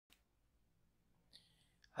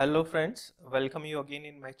Hello friends, welcome you again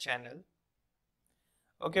in my channel.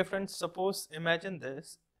 Okay friends, suppose imagine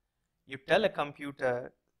this. You tell a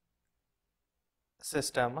computer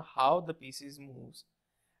system how the pieces moves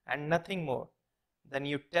and nothing more. Then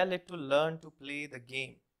you tell it to learn to play the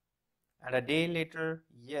game. And a day later,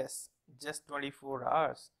 yes, just 24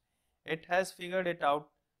 hours, it has figured it out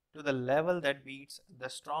to the level that beats the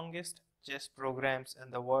strongest chess programs in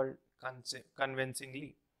the world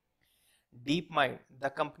convincingly. DeepMind, the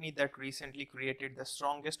company that recently created the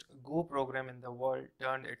strongest Go program in the world,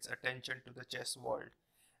 turned its attention to the chess world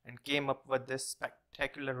and came up with this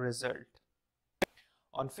spectacular result.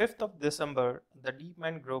 On 5th of December, the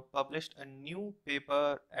DeepMind group published a new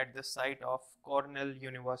paper at the site of Cornell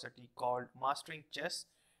University called Mastering Chess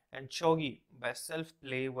and Shogi by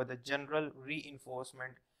Self-Play with a General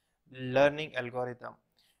Reinforcement Learning Algorithm,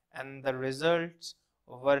 and the results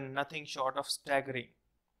were nothing short of staggering.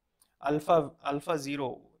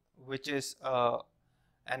 Alphazero, which is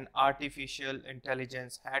an artificial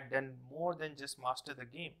intelligence, had done more than just master the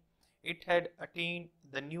game. It had attained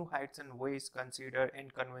the new heights in ways considered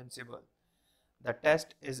inconceivable. The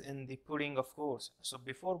test is in the pudding, of course. So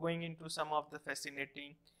before going into some of the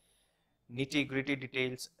fascinating nitty-gritty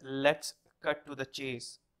details, let's cut to the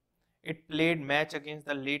chase. It played match against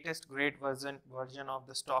the latest great version of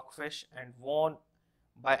the Stockfish and won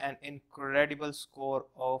by an incredible score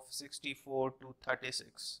of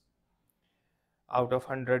 64-36 out of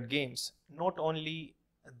 100 games. Not only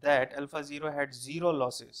that, Alphazero had 0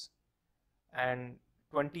 losses and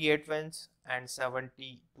 28 wins and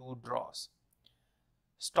 72 draws.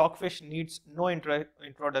 Stockfish needs no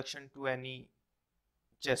introduction to any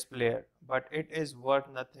chess player, but it is worth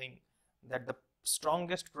nothing that the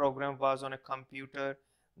strongest program was on a computer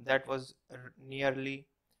that was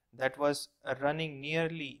running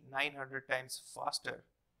nearly 900 times faster.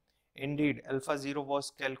 Indeed, Alphazero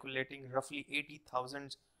was calculating roughly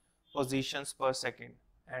 80,000 positions per second,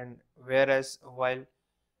 and whereas while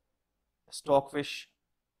Stockfish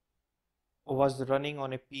was running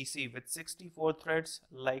on a PC with 64 threads,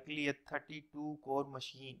 likely a 32 core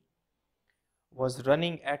machine, was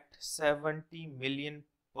running at 70 million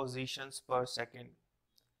positions per second.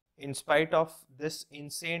 In spite of this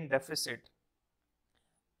insane deficit,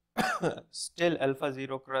 still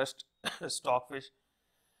Alphazero crushed Stockfish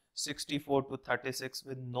 64-36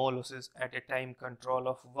 with no losses at a time control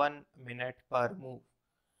of 1 minute per move.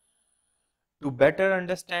 To better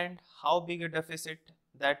understand how big a deficit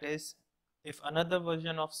that is, if another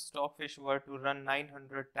version of Stockfish were to run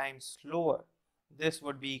 900 times slower, this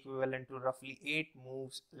would be equivalent to roughly 8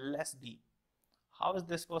 moves less deep. How is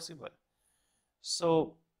this possible?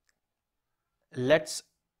 So let's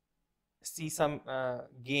see some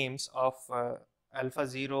games of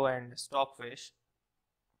Alphazero and Stockfish.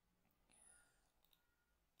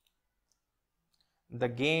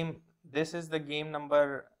 This is the game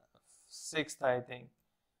number 6th, I think,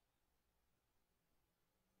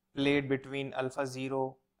 played between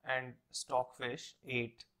Alphazero and Stockfish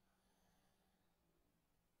 8.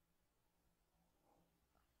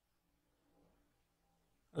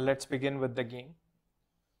 Let's begin with the game.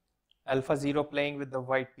 Alphazero playing with the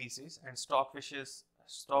white pieces and Stockfish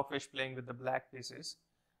playing with the black pieces.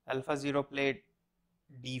 Alphazero played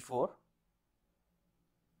d4,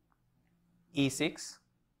 e6,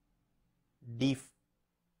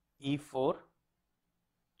 e4,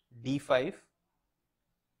 d5,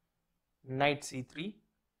 knight c3,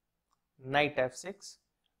 knight f6,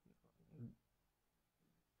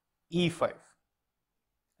 e5.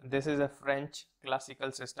 This is a French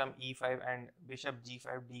classical system e5 and bishop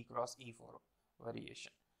g5 d cross e4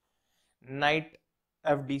 variation. Knight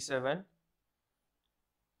fd7,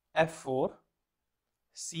 f4,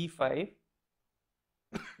 c5,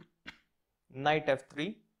 knight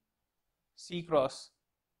f3, c cross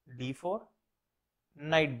d4,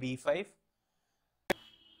 knight b5,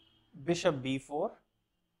 bishop b4,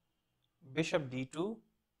 bishop d2,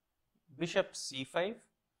 bishop c5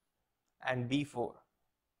 and b4.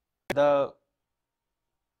 The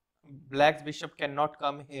black's bishop cannot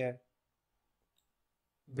come here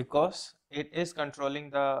because it is controlling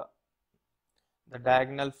the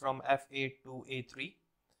diagonal from f8 to a3.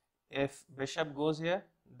 If bishop goes here,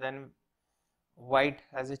 then white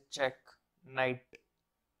has a check knight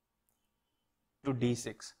to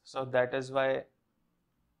d6. So that is why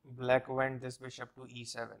black went this bishop to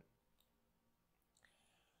e7.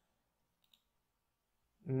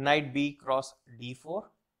 Knight b cross d4,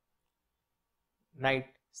 knight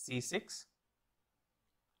c6,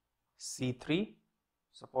 c3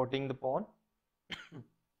 supporting the pawn,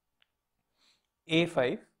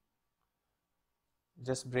 a5,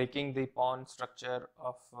 just breaking the pawn structure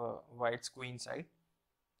of white's queen side.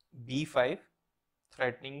 b5,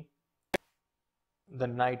 threatening the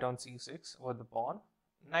knight on c6 over the pawn.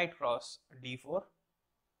 Knight cross d4,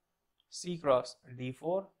 c cross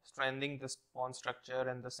d4, strengthening this pawn structure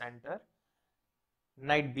in the center.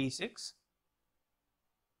 Knight b6,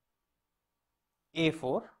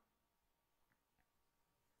 a4,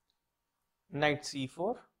 knight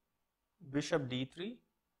c4, bishop d3,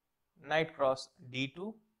 knight cross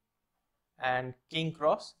d2, and king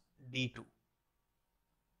cross d2.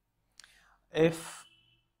 If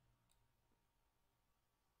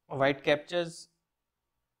white captures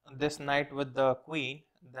this knight with the queen,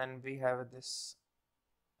 then we have this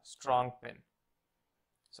strong pin.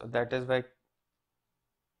 So that is why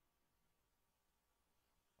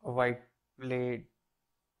white played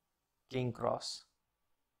king cross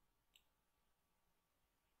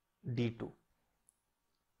d2.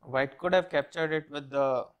 White could have captured it with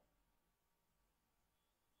the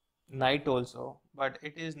knight also, but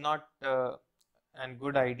it is not a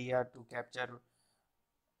good idea to capture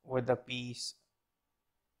with a piece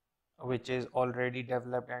which is already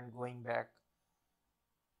developed and going back.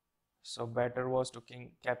 So better was to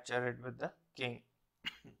capture it with the king.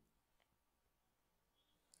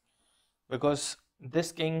 Because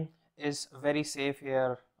this king is very safe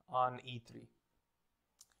here on e3.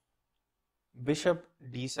 Bishop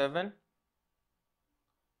d7.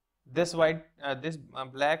 This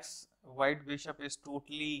black's white bishop is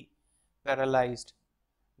totally paralyzed.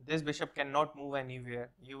 This bishop cannot move anywhere.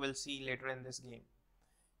 You will see later in this game.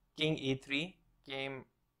 King e3 came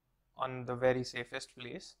on the very safest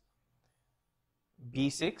place.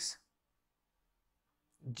 b6,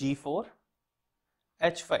 g4,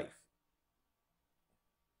 h5.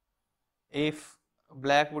 If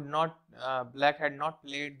black had not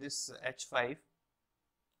played this h5,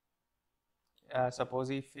 suppose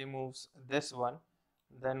if he moves this one,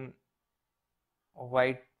 then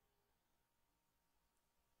white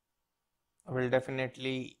will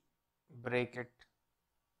definitely break it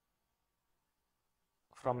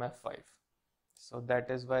from f5. So that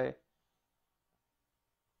is why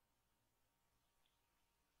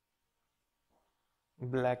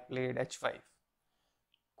black played h5.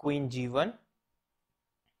 Queen g1,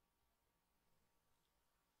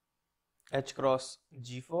 h cross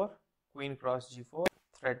g4, queen cross g4,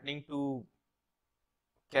 threatening to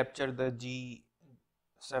capture the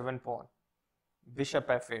g7 pawn. Bishop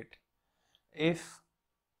f8.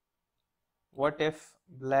 What if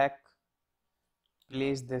black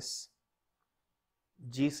plays this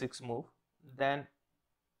g6 move, then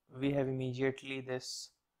we have immediately this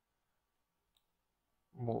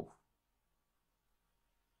move.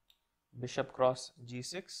 Bishop cross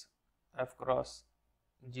g6, f cross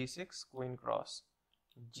g6, queen cross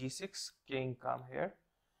g6, king come here,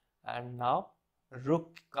 and now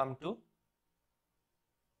rook come to,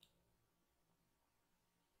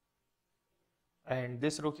 and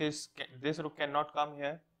this rook cannot come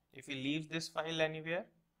here. If he leaves this file anywhere,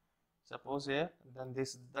 suppose here, then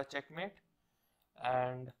this is the checkmate.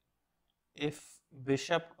 And if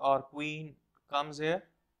bishop or queen comes here,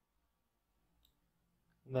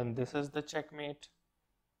 then this is the checkmate.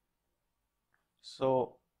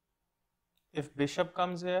 So if bishop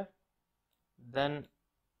comes here, then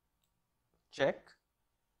check,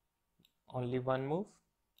 only one move,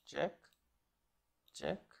 check,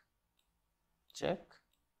 check, check,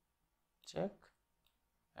 check,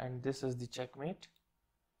 and this is the checkmate.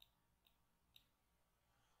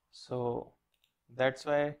 So that's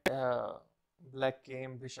why black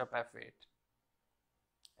came bishop f8.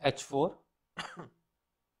 h4,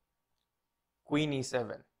 queen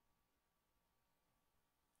e7,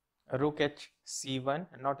 rook c1,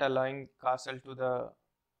 not allowing castle to the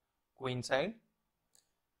queen side.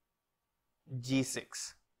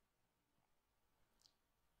 g6,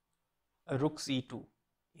 rook c2,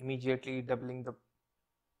 immediately doubling the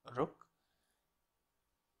rook.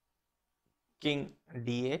 King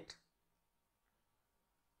d8,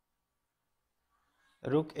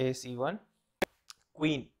 rook ac1,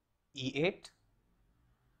 queen e8.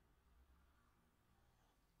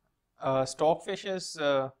 Stockfish is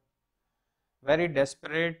very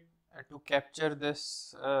desperate to capture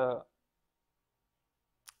this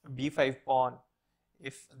b5 pawn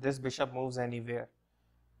if this bishop moves anywhere,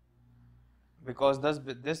 because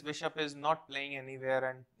this bishop is not playing anywhere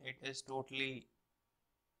and it is totally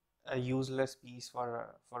a useless piece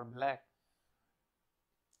for black.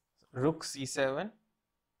 Rook c7,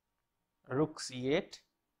 rook c8,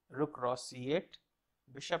 rook cross c8,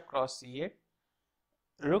 bishop cross c8,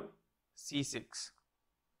 rook c6.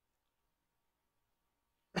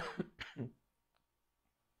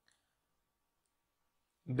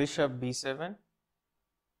 bishop b7,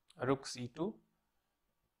 rook c2,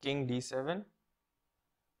 king d7,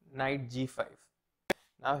 knight g5.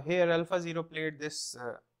 Now here Alphazero played this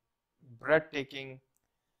breathtaking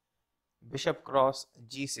bishop cross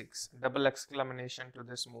g6, double exclamation to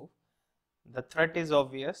this move. The threat is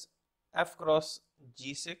obvious, f cross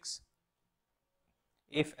g6.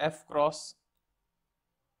 If f cross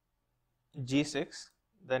g6,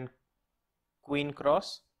 then queen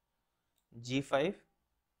cross g5,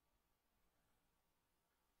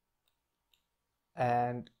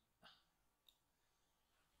 and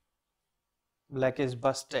black is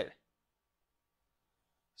busted.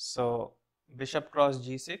 So bishop cross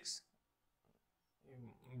g6,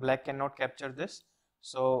 black cannot capture this.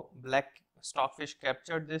 So black Stockfish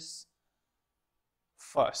captured this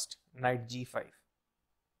first, knight g5.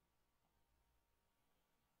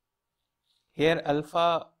 Here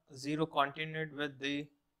Alphazero continued with the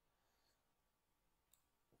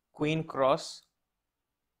queen cross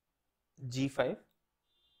g5,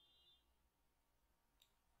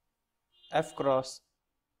 f cross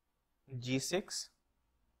g6,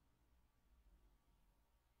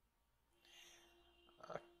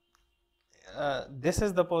 this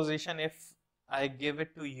is the position. If I give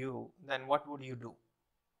it to you, then what would you do?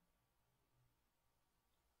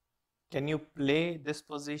 Can you play this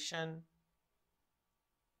position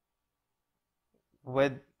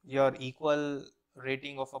with your equal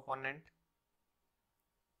rating of opponent?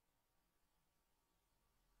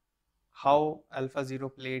 How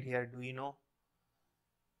Alphazero played here? Do you know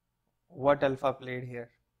what Alpha played here?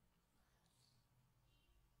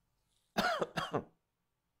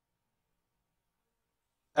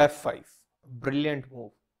 f5, brilliant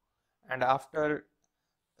move. And after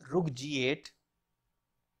rook g8,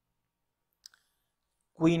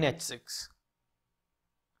 queen h6,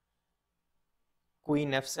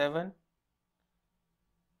 queen f7,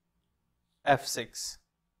 f6,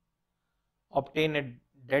 obtain a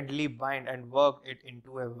deadly bind and work it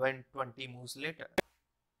into a win 20 moves later.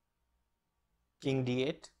 King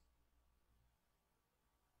d8,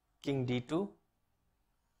 king d2,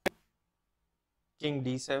 king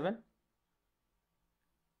d7,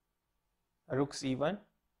 rook c1,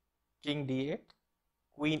 king d8,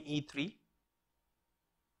 queen e3,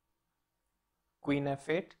 queen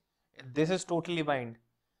f8. This is totally bind.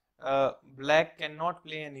 Black cannot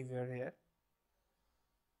play anywhere here.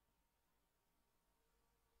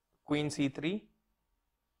 Queen c3,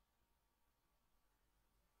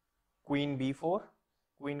 queen b4,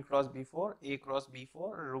 queen cross b4, a cross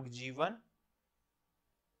b4, rook g1,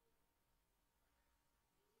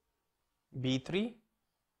 b3,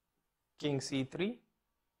 king c3,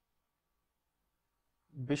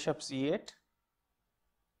 bishop c8,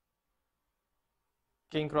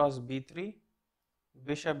 king cross b3,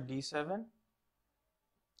 bishop d7,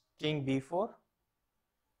 king b4,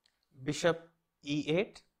 bishop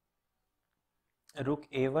e8, rook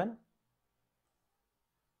a1,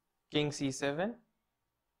 king c7,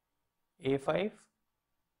 a5,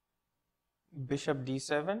 bishop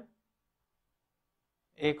d7,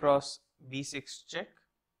 a cross b6 check,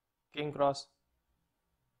 king cross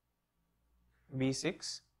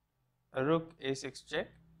b6, rook a6 check,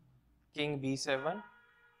 king b7,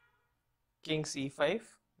 king c5,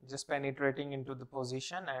 just penetrating into the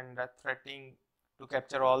position and threatening to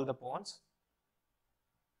capture all the pawns.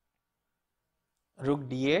 Rook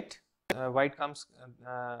d8, white comes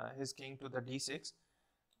his king to the d6,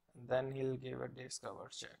 and then he'll give a discover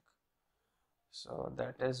check. So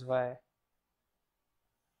that is why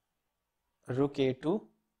rook a2,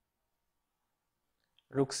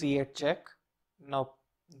 rook c8 check. Now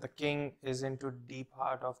the king is into deep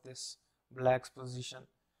heart of this black's position.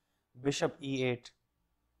 Bishop e8,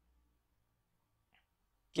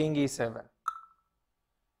 king e7,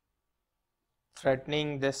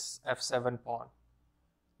 threatening this f7 pawn.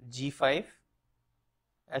 g5,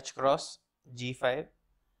 h cross g5.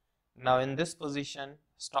 Now in this position,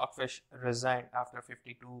 Stockfish resigned after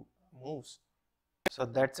 52 moves. So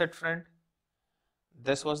that's it, friend.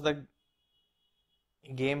 This was the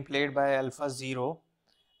game played by Alphazero,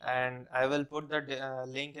 and I will put the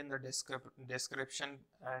link in the description,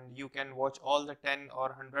 and you can watch all the 10 or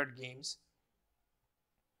 100 games.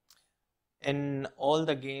 In all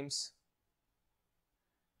the games,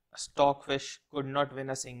 Stockfish could not win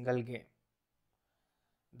a single game.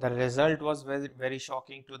 The result was very, very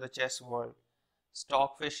shocking to the chess world.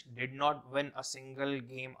 Stockfish did not win a single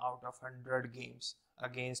game out of 100 games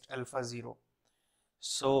against Alphazero.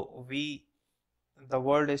 So the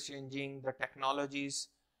world is changing, the technology is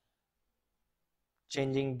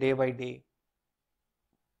changing day by day.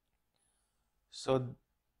 So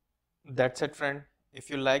that's it, friend. If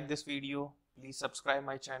you like this video, please subscribe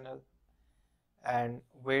my channel and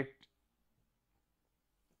wait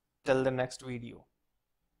till the next video.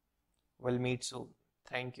 We'll meet soon.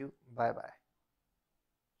 Thank you. Bye bye.